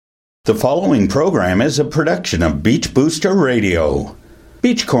The following program is a production of Beach Booster Radio.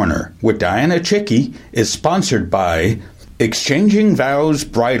 Beach Corner with Dianna Chycki is sponsored by Exchanging Vows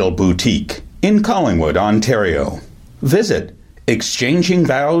Bridal Boutique in Collingwood, Ontario. Visit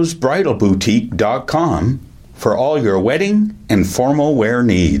exchangingvowsbridalboutique.com for all your wedding and formal wear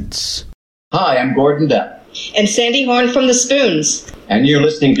needs. Hi, I'm Gordon Depp. And Sandy Horne from the Spoons. And you're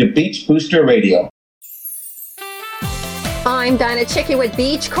listening to Beach Booster Radio. I'm Dianna Chycki with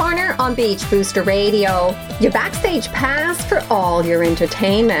Beach Corner on Beach Booster Radio, your backstage pass for all your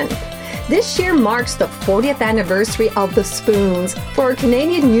entertainment. This year marks the 40th anniversary of the Spoons for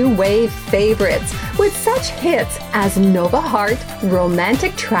Canadian New Wave favorites, with such hits as Nova Heart,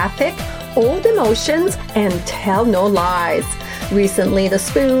 Romantic Traffic, Old Emotions, and Tell No Lies. Recently, the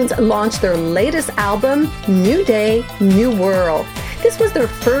Spoons launched their latest album, New Day, New World. This was their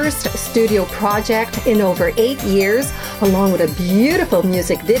first studio project in over 8 years, along with a beautiful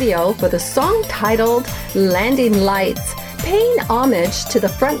music video for the song titled Landing Lights, paying homage to the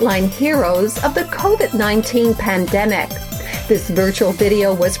frontline heroes of the COVID-19 pandemic. This virtual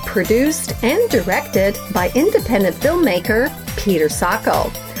video was produced and directed by independent filmmaker Peter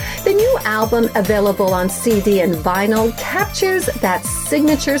Sacco. The new album, available on CD and vinyl, captures that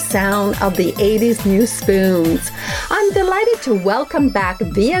signature sound of the 80s New Spoons. I'm delighted to welcome back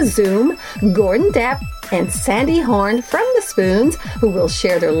via Zoom Gordon Depp and Sandy Horne from the Spoons, who will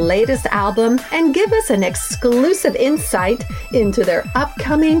share their latest album and give us an exclusive insight into their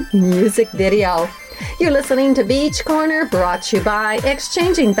upcoming music video. You're listening to Beach Corner, brought to you by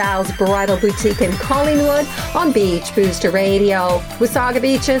Exchanging Vows Bridal Boutique in Collingwood on Beach Booster Radio. Wasaga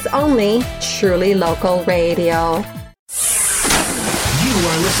Beach's only truly local radio. You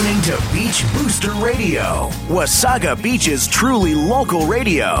are listening to Beach Booster Radio, Wasaga Beach's truly local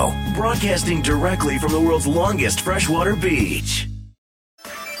radio, broadcasting directly from the world's longest freshwater beach.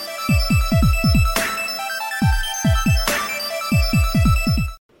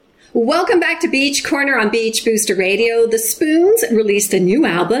 Welcome back to Beach Corner on Beach Booster Radio. The Spoons released a new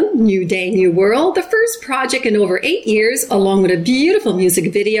album, New Day, New World, the first project in over 8 years, along with a beautiful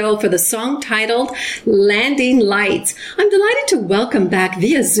music video for the song titled Landing Lights. I'm delighted to welcome back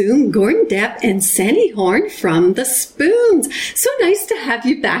via Zoom Gordon Depp and Sandy Horne from the Spoons. So nice to have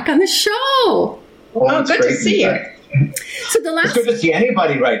you back on the show. Oh, good to see you. So it's good to see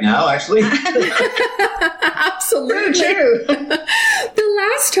anybody right now, actually. Absolutely. True. The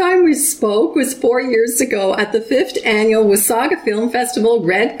last time we spoke was 4 years ago at the 5th Annual Wasaga Film Festival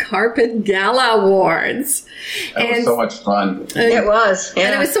Red Carpet Gala Awards. That was so much fun. It was. Yeah.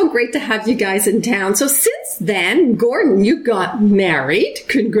 And it was so great to have you guys in town. So since then, Gordon, you got married.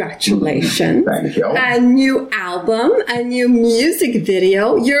 Congratulations. Thank you. A new album, a new music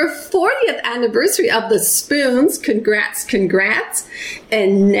video, your 40th anniversary of the Spoons. Congrats.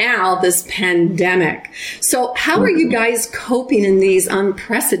 And now this pandemic. So how are you guys coping in these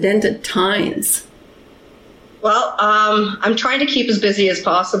unprecedented times? Well, I'm trying to keep as busy as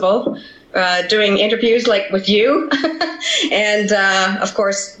possible, doing interviews like with you, and of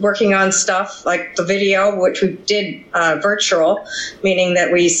course working on stuff like the video, which we did virtual, meaning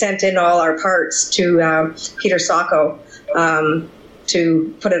that we sent in all our parts to Peter Sacco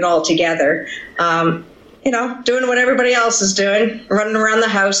to put it all together. Doing what everybody else is doing, running around the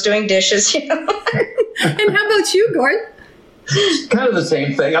house, doing dishes, And how about you, Gordon? Kind of the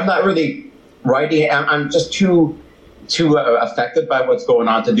same thing. I'm not really writing. I'm just too affected by what's going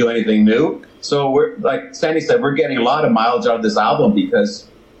on to do anything new. So we're, like Sandy said, we're getting a lot of mileage out of this album because,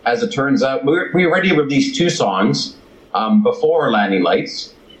 as it turns out, we already released 2 songs before Landing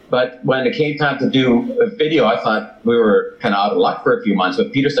Lights. But when it came time to do a video, I thought we were kind of out of luck for a few months.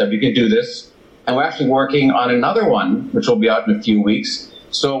 But Peter said we could do this. And we're actually working on another one, which will be out in a few weeks.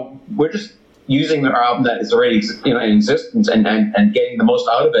 So we're just using our album that is already in existence and getting the most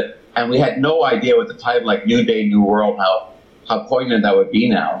out of it. And we had no idea with the title like New Day, New World, how poignant that would be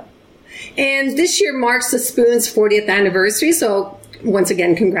now. And this year marks the Spoons' 40th anniversary. So once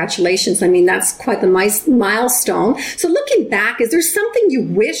again, congratulations. I mean, that's quite the milestone. So looking back, is there something you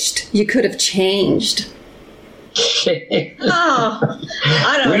wished you could have changed? I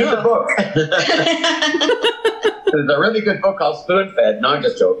don't Read know. the book. There's a really good book called Spoon Fed. No, I'm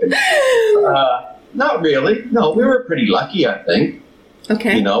just joking. Not really. No, we were pretty lucky, I think.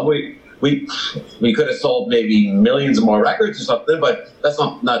 Okay. We could have sold maybe millions more records or something, but that's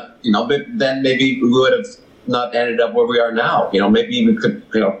not but then maybe we would have not ended up where we are now. Maybe we could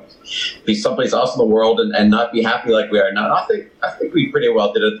be someplace else in the world and not be happy like we are now. I think we pretty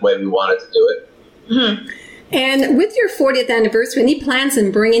well did it the way we wanted to do it. Mm-hmm. And with your 40th anniversary, any plans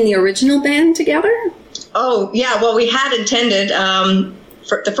in bringing the original band together? Oh, yeah. Well, we had intended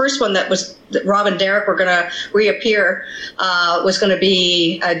the first one that Rob and Derek were going to reappear was going to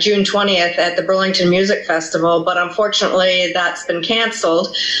be June 20th at the Burlington Music Festival, but unfortunately that's been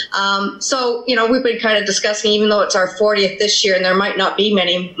canceled. So, we've been kind of discussing, even though it's our 40th this year and there might not be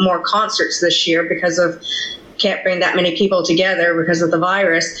many more concerts this year because of can't bring that many people together because of the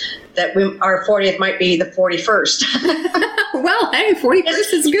virus, that our 40th might be the 41st. Well, hey,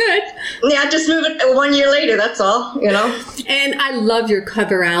 41st is good. Yeah, just move it 1 year later, that's all, And I love your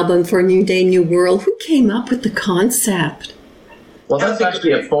cover album for New Day, New World. Who came up with the concept? Well, that's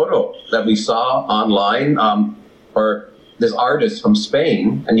actually a photo that we saw online for this artist from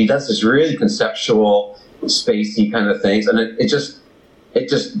Spain, and he does this really conceptual, spacey kind of things, and it just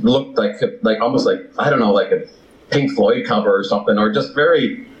looked like almost like, I don't know, like a Pink Floyd cover or something, or just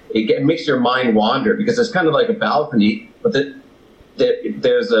it makes your mind wander, because it's kind of like a balcony, but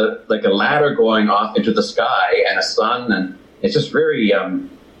there's a ladder going off into the sky and a sun, and it's just very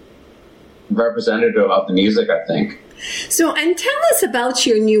representative of the music, I think. So, and tell us about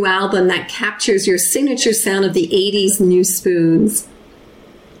your new album that captures your signature sound of the 80s New Spoons.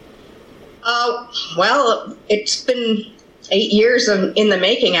 Well, it's been 8 years in the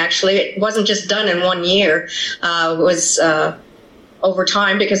making, actually. It wasn't just done in 1 year. It was over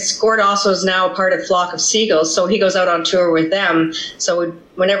time, because Gord also is now a part of Flock of Seagulls, so he goes out on tour with them. So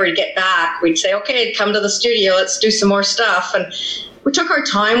whenever he'd get back, we'd say, okay, come to the studio, let's do some more stuff. And we took our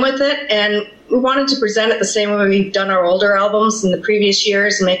time with it, and we wanted to present it the same way we've done our older albums in the previous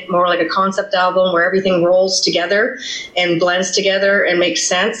years, and make more like a concept album where everything rolls together and blends together and makes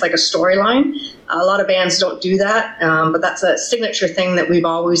sense, like a storyline. A lot of bands don't do that, but that's a signature thing that we've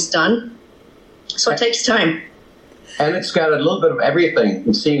always done. So it takes time. And it's got a little bit of everything.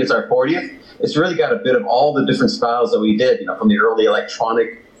 And seeing it's our 40th, it's really got a bit of all the different styles that we did, from the early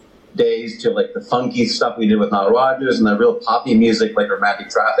electronic days to like the funky stuff we did with Nile Rodgers, and the real poppy music like Romantic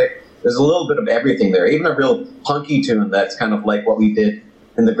Traffic. There's a little bit of everything there, even a real punky tune that's kind of like what we did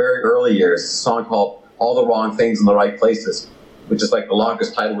in the very early years, a song called All the Wrong Things in the Right Places, which is like the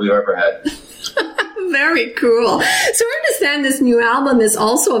longest title we've ever had. Very cool. So I understand this new album is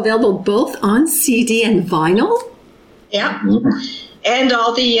also available both on CD and vinyl? Yeah. Mm-hmm. And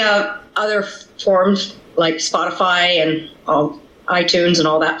all the other forms like Spotify and iTunes and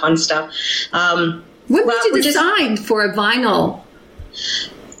all that fun stuff. What did you decide for a vinyl?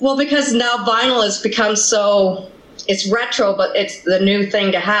 Well, because now vinyl has become it's retro, but it's the new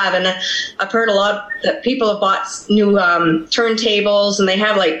thing to have. And I've heard a lot that people have bought new turntables, and they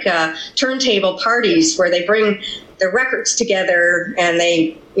have like turntable parties where they bring their records together and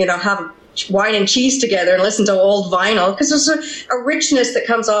they, have wine and cheese together and listen to old vinyl, because there's a richness that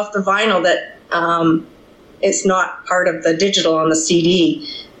comes off the vinyl that is not part of the digital on the CD.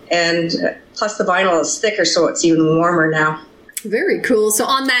 And plus the vinyl is thicker, so it's even warmer now. Very cool. So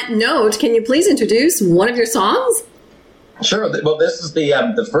on that note, can you please introduce one of your songs? Sure. Well, this is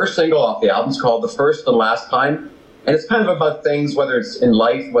the first single off the album. It's called The First and Last Time. And it's kind of about things, whether it's in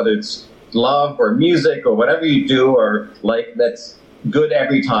life, whether it's love or music or whatever you do, or like that's good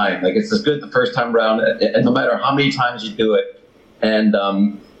every time. Like it's as good the first time around, and no matter how many times you do it. And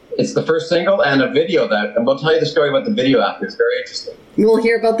it's the first single and a video and we'll tell you the story about the video after. It's very interesting. We'll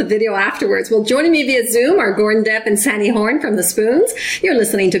hear about the video afterwards. Well, joining me via Zoom are Gordon Depp and Sandy Horne from the Spoons. You're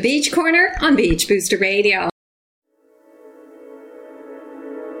listening to Beach Corner on Beach Booster Radio.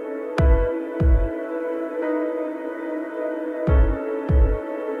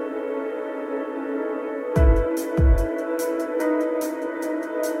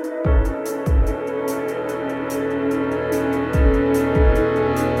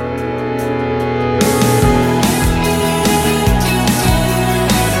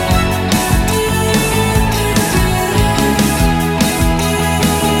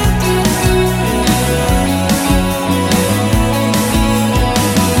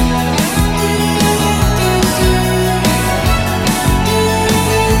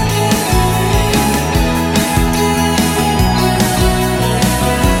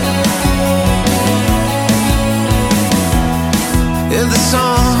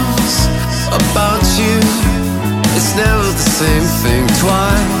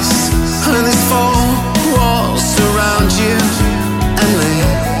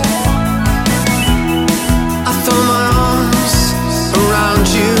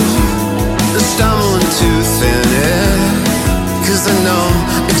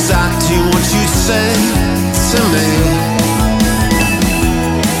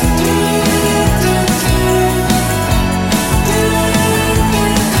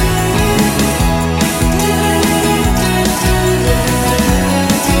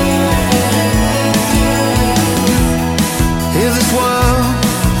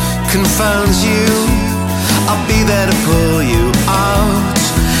 confounds you, I'll be there to pull you out.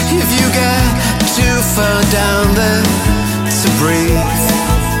 If you get too far down there to breathe,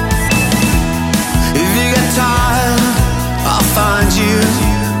 if you get tired, I'll find you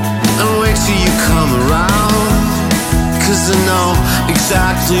and wait till you come around. 'Cause I know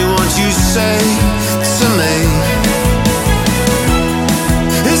exactly what you say to me.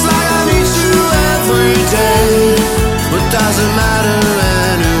 It's like I meet you every day, but doesn't matter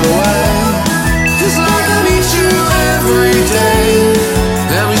anyway. It's like I meet you every day,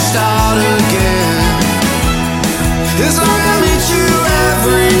 then we start again. It's like I meet you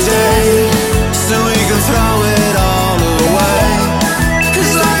every day, so we can throw it all away.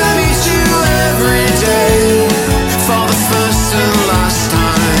 It's like I meet you every day, for the first and last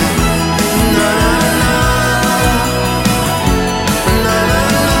time. Na, na, na, na, na,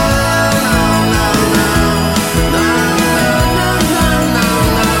 na, na,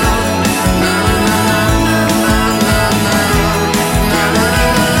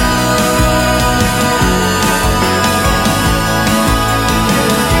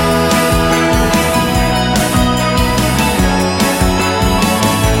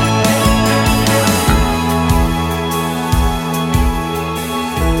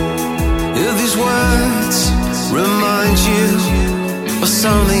 if these words remind you of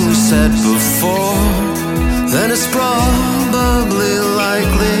something we said before, then it's probably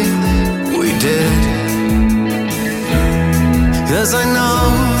likely we did. 'Cause I know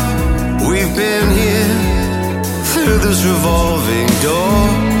we've been here through this revolving door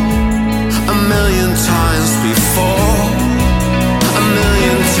a million times before, a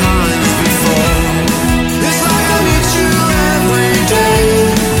million times before. It's like I meet you every day,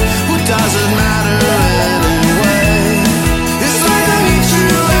 what doesn't matter anyway. It's like I meet you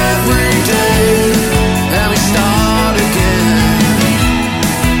every day, and we start again.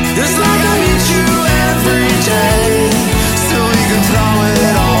 It's like I meet you every day, so we can throw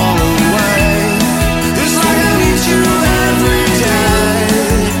it all away. It's like I meet you every day,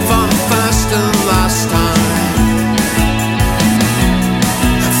 for the first and last time.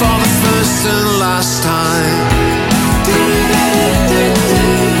 For the first and last time.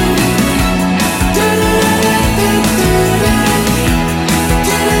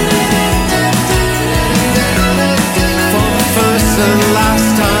 For the first and last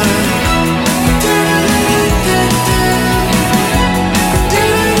time.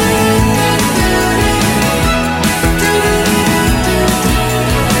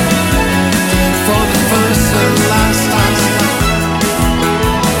 For the first and last time.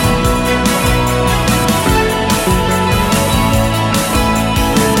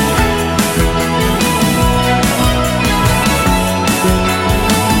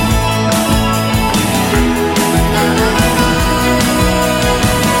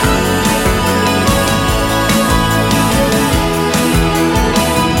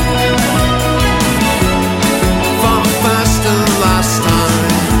 For the first and last time.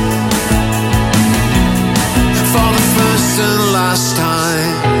 For the first and last time.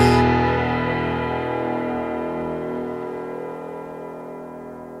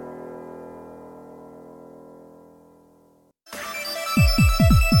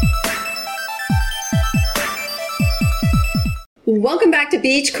 Welcome back to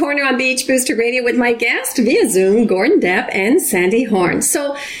Beach Corner on Beach Booster Radio with my guest via Zoom, Gordon Depp and Sandy Horne.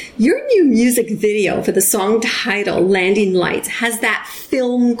 So your new music video for the song title, Landing Lights, has that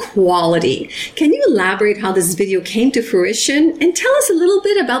film quality. Can you elaborate how this video came to fruition and tell us a little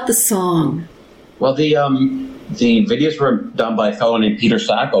bit about the song? Well, the videos were done by a fellow named Peter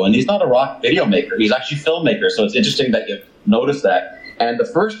Sacco, and he's not a rock video maker. He's actually a filmmaker, so it's interesting that you noticed that. And the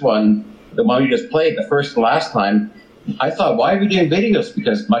first one, the one we just played, the first and last time, I thought, why are we doing videos?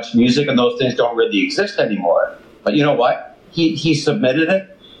 Because much music and those things don't really exist anymore. But you know what? He submitted it,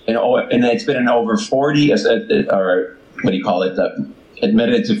 and it's been in over 40, or what do you call it,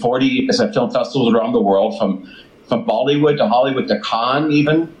 admitted to 40 film festivals around the world, from Bollywood to Hollywood to Cannes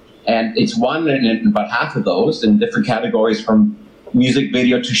even. And it's won in about half of those in different categories, from music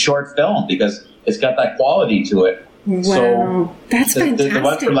video to short film, because it's got that quality to it. Wow, so that's fantastic. The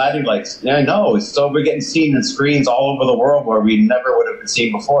one for Landing Lights, yeah, I know. So we're getting seen in screens all over the world where we never would have been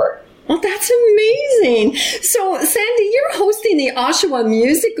seen before. Well, that's amazing. So, Sandy, you're hosting the Oshawa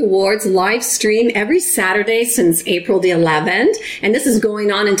Music Awards live stream every Saturday since April the 11th, and this is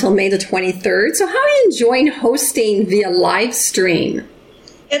going on until May the 23rd. So how are you enjoying hosting via live stream?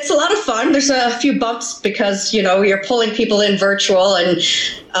 It's a lot of fun. There's a few bumps because, you know, you're pulling people in virtual, and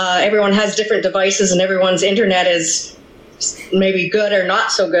everyone has different devices and everyone's internet is maybe good or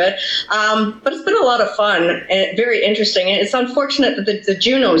not so good. But it's been a lot of fun and very interesting. And it's unfortunate that the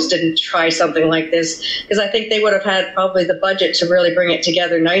Junos didn't try something like this, because I think they would have had probably the budget to really bring it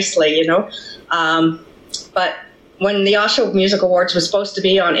together nicely, you know. But when the Osho Music Awards was supposed to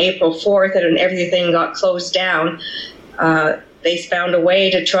be on April 4th and everything got closed down, they found a way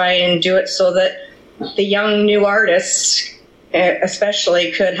to try and do it so that the young new artists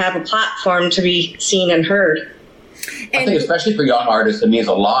especially could have a platform to be seen and heard. I think especially for young artists, it means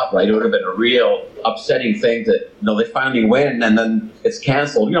a lot, right? It would have been a real upsetting thing that, you know, they finally win and then it's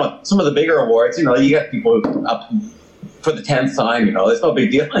canceled. You know, some of the bigger awards, you know, you get people up for the 10th time, you know, it's no big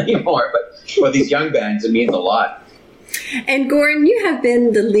deal anymore. But for these young bands, it means a lot. And Gordon, you have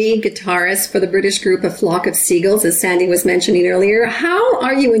been the lead guitarist for the British group A Flock of Seagulls, as Sandy was mentioning earlier. How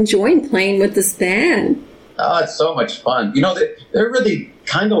are you enjoying playing with this band? Oh, it's so much fun. You know, they're really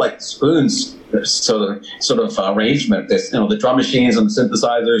kind of like Spoons sort of arrangement. This, you know, the drum machines and the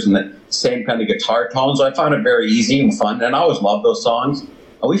synthesizers and the same kind of guitar tones. So I found it very easy and fun, and I always loved those songs.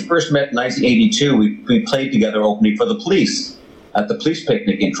 We first met in 1982. We played together opening for the Police at the Police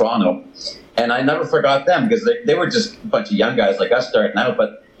Picnic in Toronto. And I never forgot them because they were just a bunch of young guys like us starting out,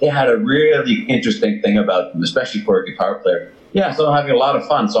 but they had a really interesting thing about them, especially for a guitar player. Yeah, so I'm having a lot of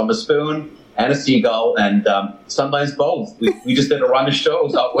fun. So I'm a spoon and a seagull, and sometimes both. We just did a run of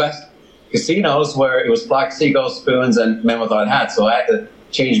shows out west, casinos, where it was flock, seagulls, spoons, and men without hats. So I had to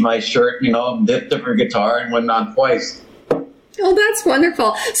change my shirt, you know, different guitar, and went on twice. Oh, that's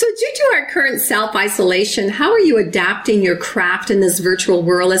wonderful. So due to our current self-isolation, how are you adapting your craft in this virtual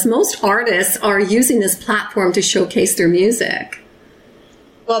world, as most artists are using this platform to showcase their music?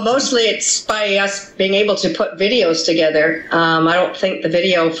 Well, mostly it's by us being able to put videos together. I don't think the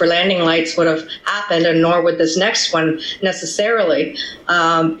video for Landing Lights would have happened, and nor would this next one necessarily,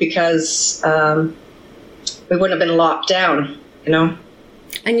 because we wouldn't have been locked down, you know.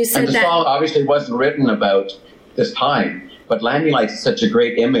 And you said the song obviously wasn't written about this time. But Landing Lights is such a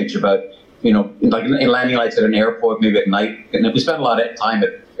great image about, you know, like in Landing Lights at an airport, maybe at night. And we spent a lot of time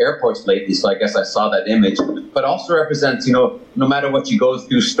at airports lately, so I guess I saw that image. But also represents, you know, no matter what you go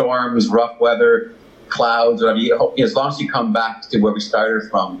through, storms, rough weather, clouds, whatever, as long as you come back to where we started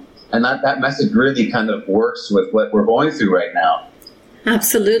from. And that message really kind of works with what we're going through right now.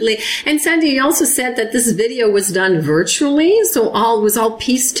 Absolutely. And Sandy, you also said that this video was done virtually, so was all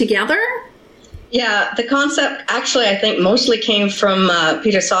pieced together? Yeah, the concept actually, I think, mostly came from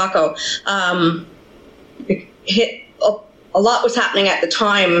Peter Sacco. A lot was happening at the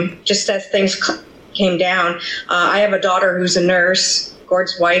time, just as things came down. I have a daughter who's a nurse.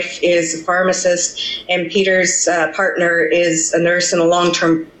 Gord's wife is a pharmacist, and Peter's partner is a nurse in a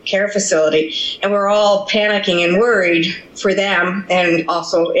long-term care facility. And we're all panicking and worried for them, and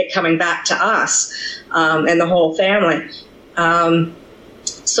also it coming back to us and the whole family.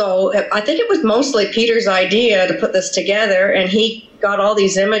 So I think it was mostly Peter's idea to put this together, and he got all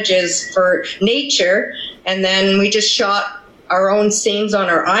these images for nature, and then we just shot our own scenes on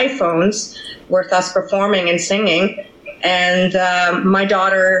our iPhones with us performing and singing. And my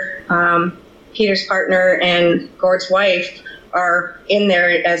daughter, Peter's partner, and Gord's wife are in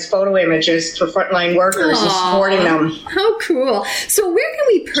there as photo images for frontline workers. Aww, and supporting them. How cool. So where can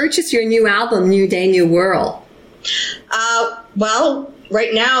we purchase your new album, New Day, New World? Well,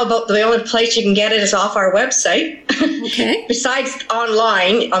 right now, about the only place you can get it is off our website. Okay. Besides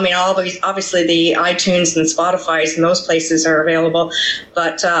online, I mean, obviously the iTunes and Spotify's and those places are available.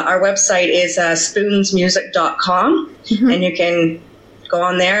 But our website is spoonsmusic.com, and you can go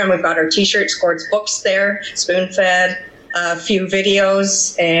on there. And we've got our T-shirts, Gord's books there, spoon-fed, a few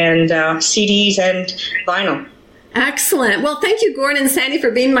videos, and CDs and vinyl. Excellent. Well, thank you, Gordon and Sandy,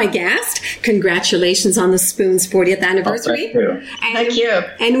 for being my guest. Congratulations on the Spoons 40th anniversary. Thank you. Thank you.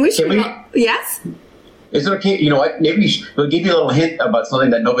 And wish you all, yes? Is it okay? You know what? Maybe we'll give you a little hint about something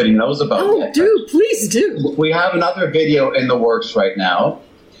that nobody knows about yet. Please do. We have another video in the works right now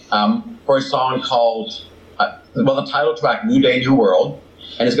for a song called, the title track, New Day, New World.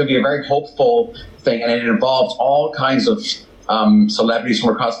 And it's going to be a very hopeful thing, and it involves all kinds of celebrities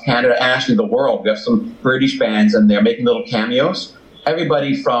from across Canada and actually the world. We have some British bands, and they're making little cameos.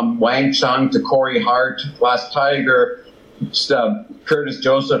 Everybody from Wang Chung to Corey Hart, Glass Tiger, Curtis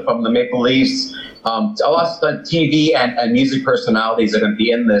Joseph from the Maple Leafs, a lot of TV and music personalities are going to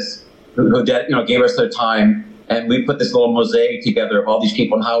be in this who gave us their time. And we put this little mosaic together of all these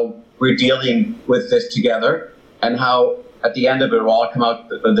people and how we're dealing with this together, and how at the end of it, we'll all come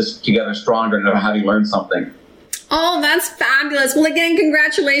out of this together stronger and having learned something. Oh, that's fabulous. Well, again,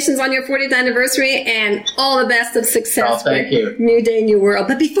 congratulations on your 40th anniversary, and all the best of success. Oh, thank you. New Day, New World.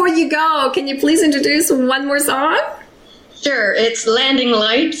 But before you go, can you please introduce one more song? Sure, it's landing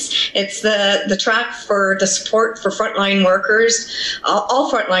lights. It's the track for the support for frontline workers,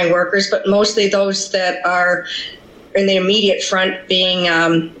 all frontline workers, but mostly those that are in the immediate front, being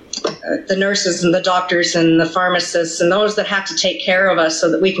the nurses and the doctors and the pharmacists and those that have to take care of us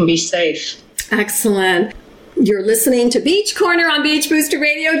so that we can be safe. Excellent. You're listening to Beach Corner on Beach Booster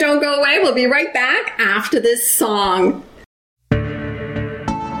Radio. Don't go away. We'll be right back after this song.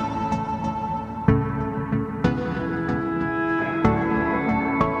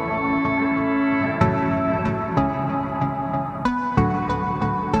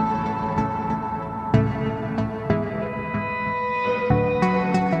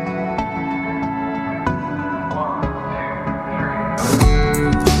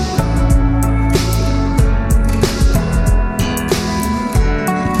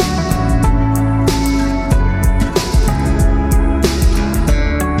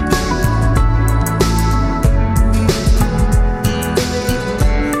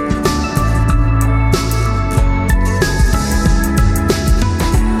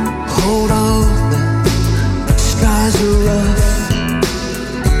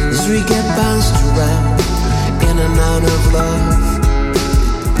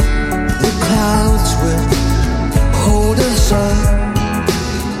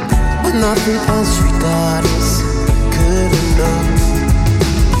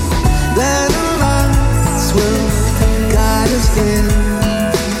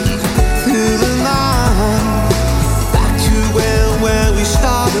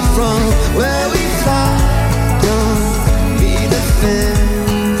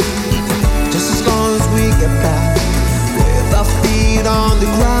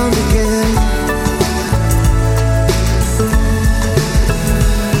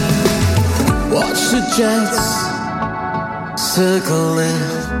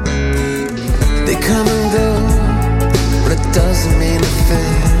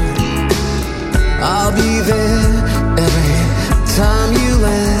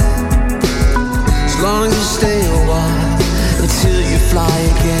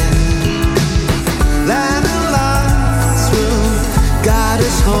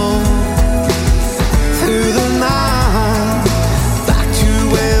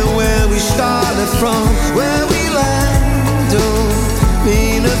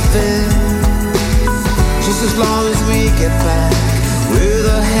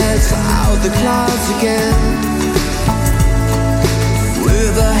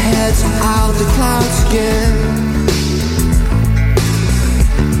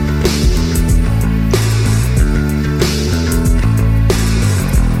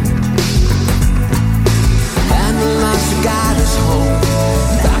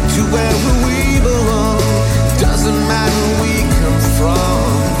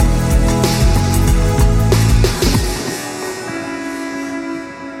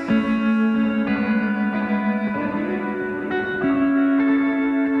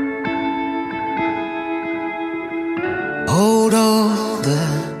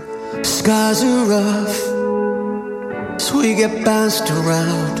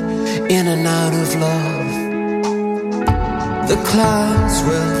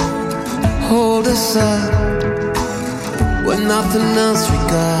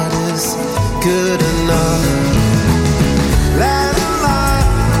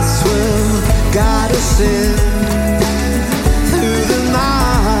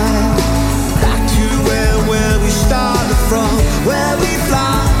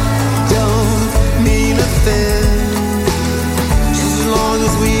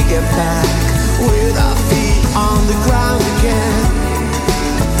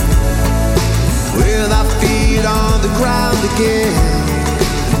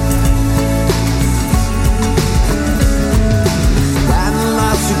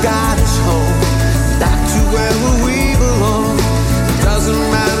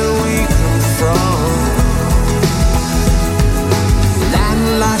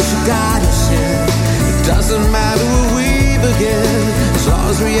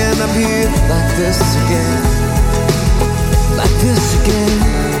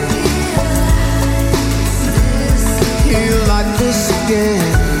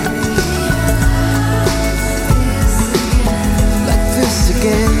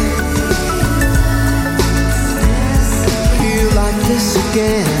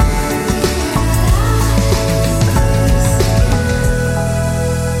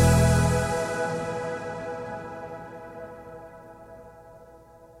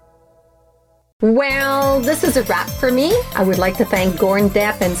 Well, this is a wrap for me. I would like to thank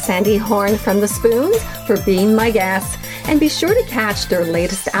DEPPE and Sandy HORNE from the Spoons for being my guests. And be sure to catch their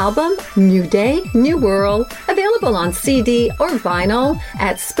latest album, New Day, New World, available on CD or vinyl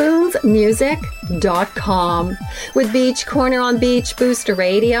at spoonsmusic.com. With Beach Corner on Beach Booster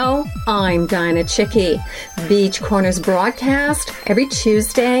Radio, I'm Dianna Chycki. Beach Corner's broadcast every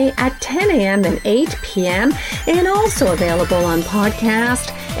Tuesday at 10 a.m. and 8 p.m. and also available on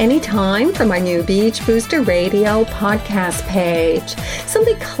podcast anytime from my new Beach Booster Radio podcast page.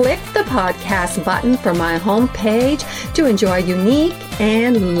 Simply click the podcast button from my homepage to enjoy unique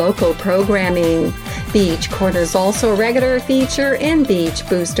and local programming. Beach Corner is also a regular feature in Beach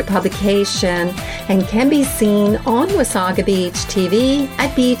Booster publication and can be seen on Wasaga Beach TV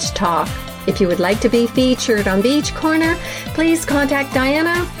at Beach Talk. If you would like to be featured on Beach Corner, please contact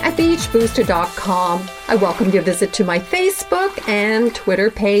Dianna at beachbooster.com. I welcome your visit to my Facebook and Twitter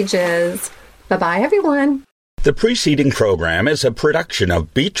pages. Bye-bye, everyone. The preceding program is a production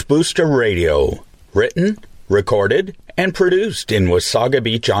of Beach Booster Radio, written, recorded, and produced in Wasaga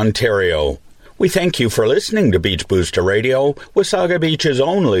Beach, Ontario. We thank you for listening to Beach Booster Radio, Wasaga Beach's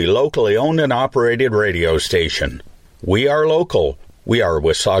only locally owned and operated radio station. We are local. We are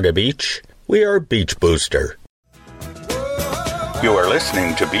Wasaga Beach. We are Beach Booster. You are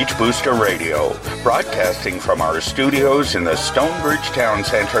listening to Beach Booster Radio, broadcasting from our studios in the Stonebridge Town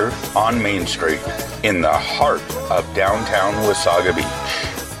Center on Main Street, in the heart of downtown Wasaga Beach.